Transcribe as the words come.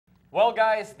Well,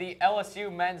 guys, the LSU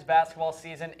men's basketball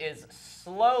season is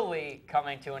slowly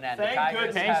coming to an end. Thank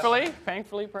goodness.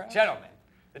 Thankfully, perhaps. Gentlemen,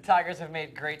 the Tigers have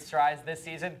made great strides this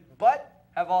season, but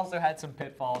have also had some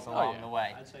pitfalls along the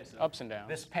way. I'd say so. Ups and downs.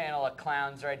 This panel of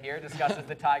clowns right here discusses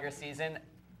the Tiger season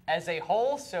as a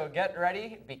whole, so get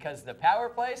ready because the power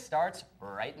play starts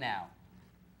right now.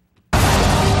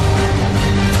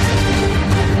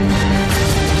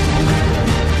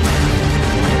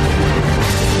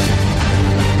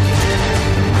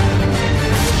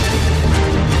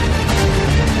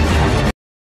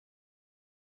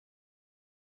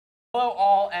 Hello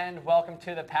all and welcome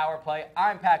to the Power Play.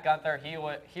 I'm Pat Gunther here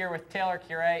with Taylor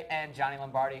Curet and Johnny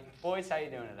Lombardi. Boys, how you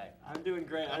doing today? I'm doing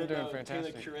great. I didn't know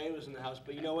fantastic. Taylor Curet was in the house,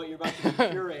 but you know what? You're about to be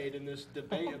Curet in this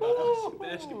debate about LSU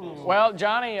basketball. Well,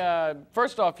 Johnny,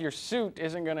 first off, your suit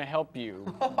isn't going to help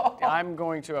you. I'm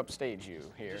going to upstage you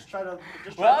here. Just try to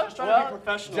be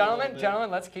professional.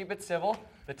 Gentlemen, let's keep it civil.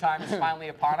 The time is finally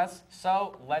upon us,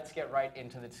 so let's get right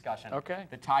into the discussion. Okay.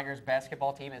 The Tigers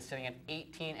basketball team is sitting at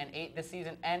 18-8 this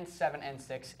season and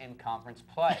 7-6 in conference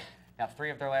play. Now, 3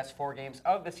 of their last 4 games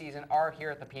of the season are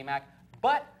here at the PMAC,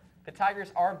 but the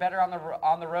Tigers are better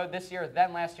on the road this year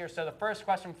than last year. So the first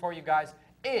question for you guys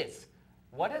is,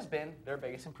 what has been their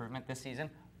biggest improvement this season?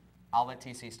 I'll let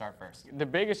TC start first. The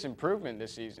biggest improvement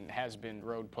this season has been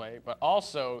road play, but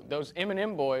also those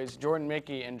M&M boys, Jordan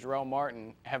Mickey and Jarrell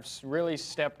Martin, have really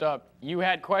stepped up. You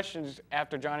had questions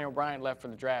after Johnny O'Brien left for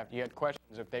the draft. You had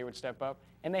questions if they would step up,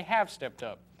 and they have stepped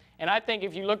up. And I think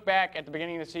if you look back at the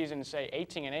beginning of the season and say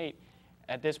 18-8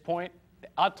 at this point,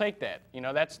 I'll take that. You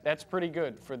know, that's pretty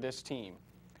good for this team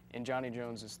in Johnny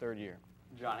Jones' 3rd year.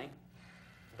 Johnny,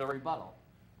 the rebuttal.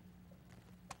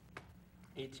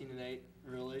 18-8,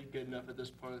 really good enough at this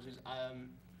point of the season.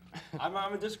 I'm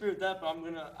gonna disagree with that, but I'm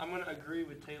gonna agree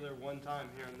with Taylor one time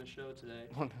here on the show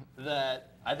today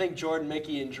that I think Jordan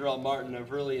Mickey and Jarrell Martin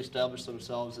have really established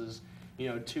themselves as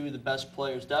 2 of the best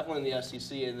players, definitely in the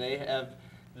SEC, and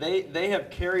they have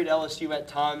carried LSU at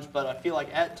times, but I feel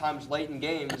like at times late in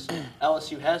games,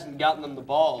 LSU hasn't gotten them the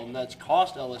ball, and that's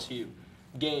cost LSU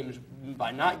games by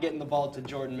not getting the ball to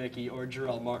Jordan Mickey or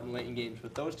Jarrell Martin late in games.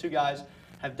 But those 2 guys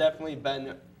have definitely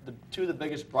been 2 of the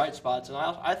biggest bright spots, and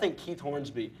I think Keith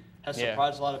Hornsby has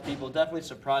surprised a lot of people. Definitely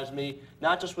surprised me,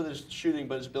 not just with his shooting,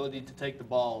 but his ability to take the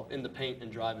ball in the paint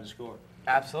and drive and score.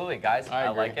 Absolutely, guys. I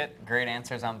agree. like it. Great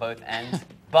answers on both ends.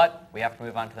 But we have to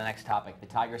move on to the next topic. The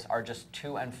Tigers are just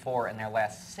 2-4 in their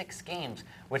last 6 games,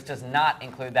 which does not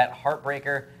include that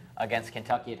heartbreaker against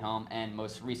Kentucky at home and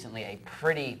most recently a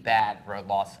pretty bad road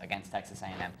loss against Texas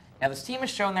A&M. Now, this team has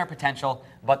shown their potential,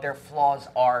 but their flaws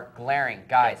are glaring.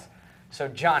 Guys, so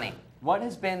Johnny, what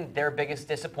has been their biggest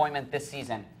disappointment this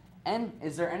season? And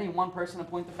is there any one person to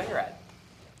point the finger at?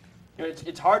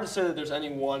 It's hard to say that there's any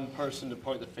one person to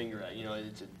point the finger at.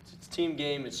 It's a team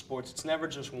game, it's sports. It's never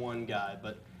just one guy.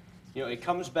 But, it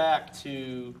comes back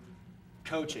to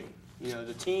coaching.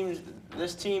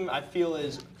 This team, I feel,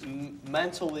 is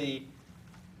mentally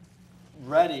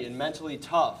ready and mentally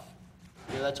tough.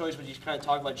 That's always what you kind of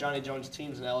talk about Johnny Jones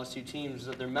teams and LSU teams, is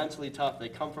that they're mentally tough. They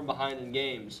come from behind in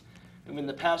games. And in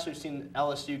the past, we've seen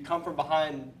LSU come from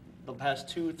behind the past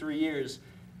 2-3 years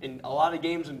in a lot of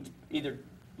games and either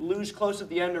lose close at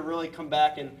the end or really come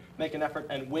back and make an effort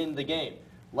and win the game.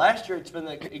 Last year, it's been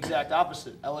the exact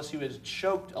opposite. LSU has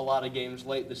choked a lot of games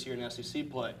late this year in SEC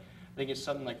play. I think it's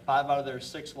something like 5 out of their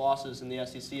 6 losses in the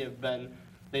SEC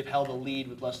they've held a lead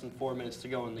with less than 4 minutes to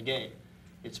go in the game.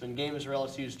 It's been games where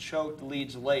LSU's choked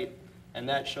leads late, and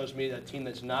that shows me that a team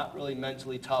that's not really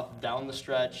mentally tough down the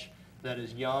stretch, that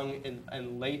is young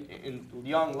and late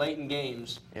in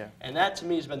games. Yeah. And that to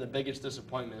me has been the biggest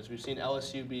disappointment, as we've seen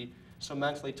LSU be so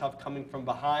mentally tough coming from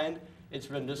behind. It's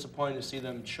been disappointing to see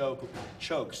them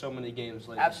choke so many games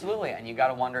lately. Absolutely, and you got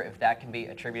to wonder if that can be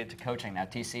attributed to coaching. Now,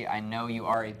 TC, I know you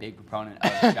are a big proponent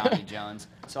of Johnny Jones,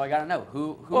 so I got to know,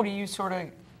 who do you sort of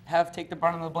have take the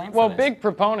brunt of the blame for this? Well, big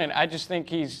proponent. I just think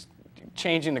he's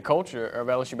changing the culture of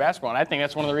LSU basketball, and I think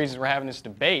that's one of the reasons we're having this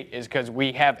debate is because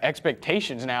we have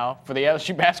expectations now for the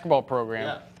LSU basketball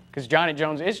program. Because Johnny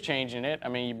Jones is changing it. I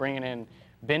mean, you're bringing in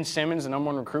Ben Simmons, the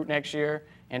 #1 recruit next year,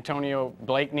 Antonio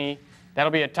Blakeney.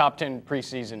 That'll be a top 10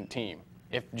 preseason team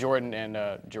if Jordan and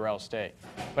Jarrell stay.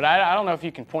 But I don't know if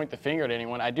you can point the finger at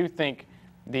anyone. I do think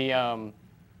the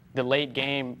late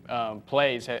game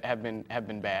plays have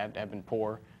been bad, have been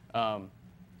poor.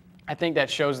 I think that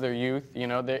shows their youth.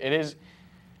 It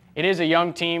is a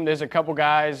young team. There's a couple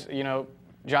guys,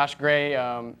 Josh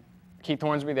Gray, Keith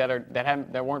Hornsby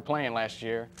that weren't playing last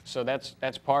year. So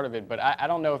that's part of it. But I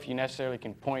don't know if you necessarily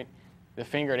can point the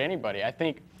finger at anybody. I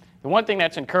think the one thing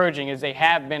that's encouraging is they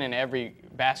have been in every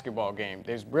basketball game.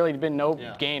 There's really been no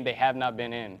Yeah. game they have not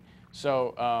been in.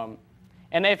 So,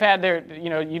 and they've had their,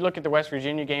 you look at the West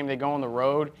Virginia game, they go on the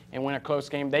road and win a close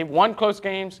game. They've won close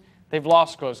games, they've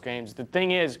lost close games. The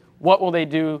thing is, what will they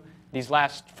do these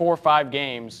last 4 or 5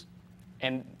 games?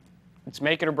 And it's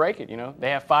make it or break it,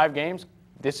 They have 5 games.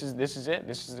 This is it.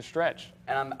 This is the stretch.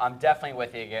 And I'm definitely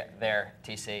with you there,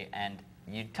 TC. And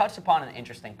you touched upon an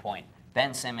interesting point.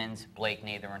 Ben Simmons,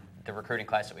 Blakeney, the recruiting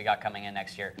class that we got coming in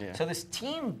next year. Yeah. So this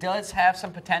team does have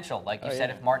some potential. Like you said,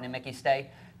 yeah. if Martin and Mickey stay,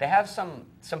 they have some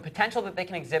potential that they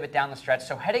can exhibit down the stretch.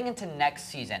 So heading into next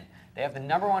season, they have the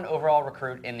 #1 overall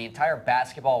recruit in the entire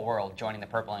basketball world joining the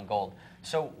Purple and Gold.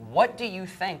 So what do you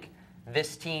think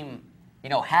this team,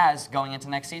 has going into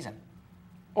next season?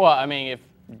 Well, I mean, if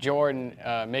Jordan,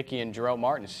 Mickey, and Jarrell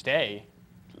Martin stay,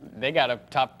 they got a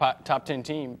top 10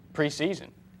 team preseason.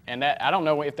 And that I don't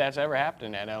know if that's ever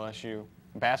happened at LSU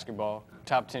basketball,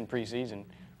 top 10 preseason.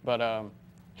 But,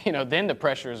 then the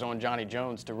pressure is on Johnny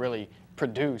Jones to really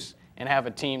produce and have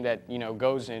a team that,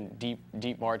 goes in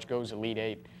deep March, goes Elite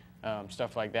Eight,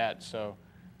 stuff like that. So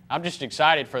I'm just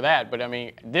excited for that. But, I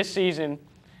mean, this season,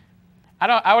 I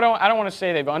don't want to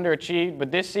say they've underachieved,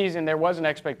 but this season there was an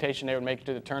expectation they would make it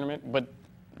to the tournament. But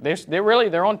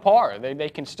they're on par. They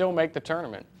can still make the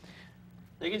tournament.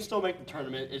 They can still make the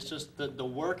tournament. It's just the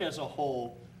work as a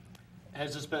whole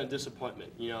has just been a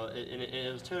disappointment. And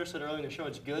as Taylor said earlier in the show,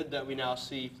 it's good that we now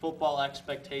see football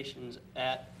expectations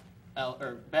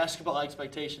or basketball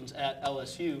expectations at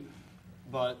LSU,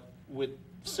 but with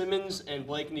Simmons and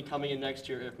Blakeney coming in next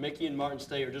year, if Mickey and Martin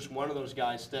stay or just one of those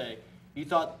guys stay, you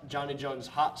thought Johnny Jones'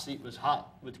 hot seat was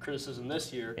hot with criticism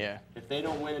this year. Yeah. If they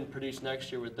don't win and produce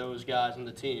next year with those guys on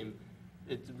the team,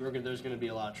 there's going to be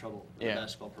a lot of trouble in the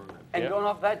basketball program. And going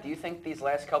off that, do you think these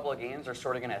last couple of games are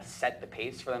sort of going to set the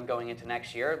pace for them going into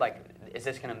next year? Like, is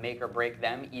this going to make or break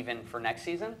them even for next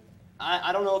season?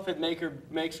 I don't know if it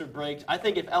makes or breaks. I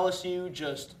think if LSU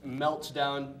just melts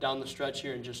down the stretch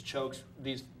here and just chokes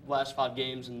these last 5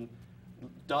 games and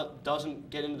doesn't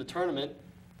get into the tournament,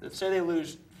 say they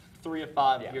lose 3 of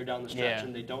 5 here down the stretch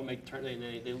and they don't make the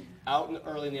tournament, they out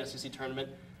early in the SEC tournament,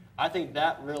 I think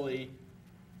that really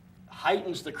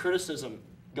heightens the criticism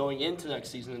going into next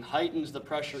season and heightens the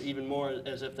pressure even more,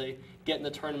 as if they get in the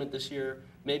tournament this year,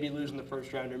 maybe lose in the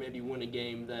first round or maybe win a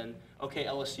game, then, okay,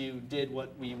 LSU did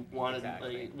what we wanted,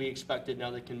 we expected,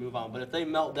 now they can move on. But if they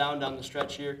melt down the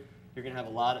stretch here, you're going to have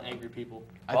a lot of angry people.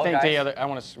 I think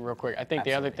real quick, I think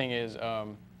the other thing is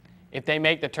if they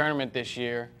make the tournament this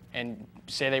year and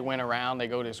say they win a round, they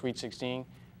go to the Sweet 16,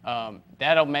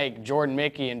 that'll make Jordan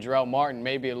Mickey and Jarrell Martin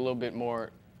maybe a little bit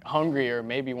more hungrier,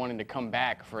 maybe wanting to come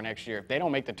back for next year. If they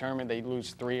don't make the tournament, they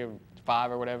lose 3 of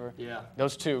 5 or whatever. Yeah.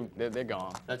 Those 2, they're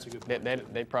gone. That's a good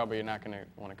point. They probably are not going to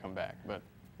want to come back. But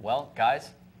well,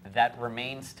 guys, that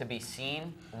remains to be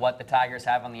seen what the Tigers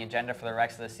have on the agenda for the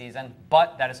rest of the season.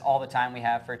 But that is all the time we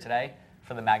have for today.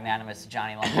 For the magnanimous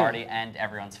Johnny Lombardi and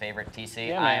everyone's favorite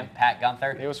TC, I am Pat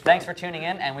Gunther. It was fun. Thanks for tuning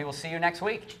in, and we will see you next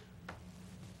week.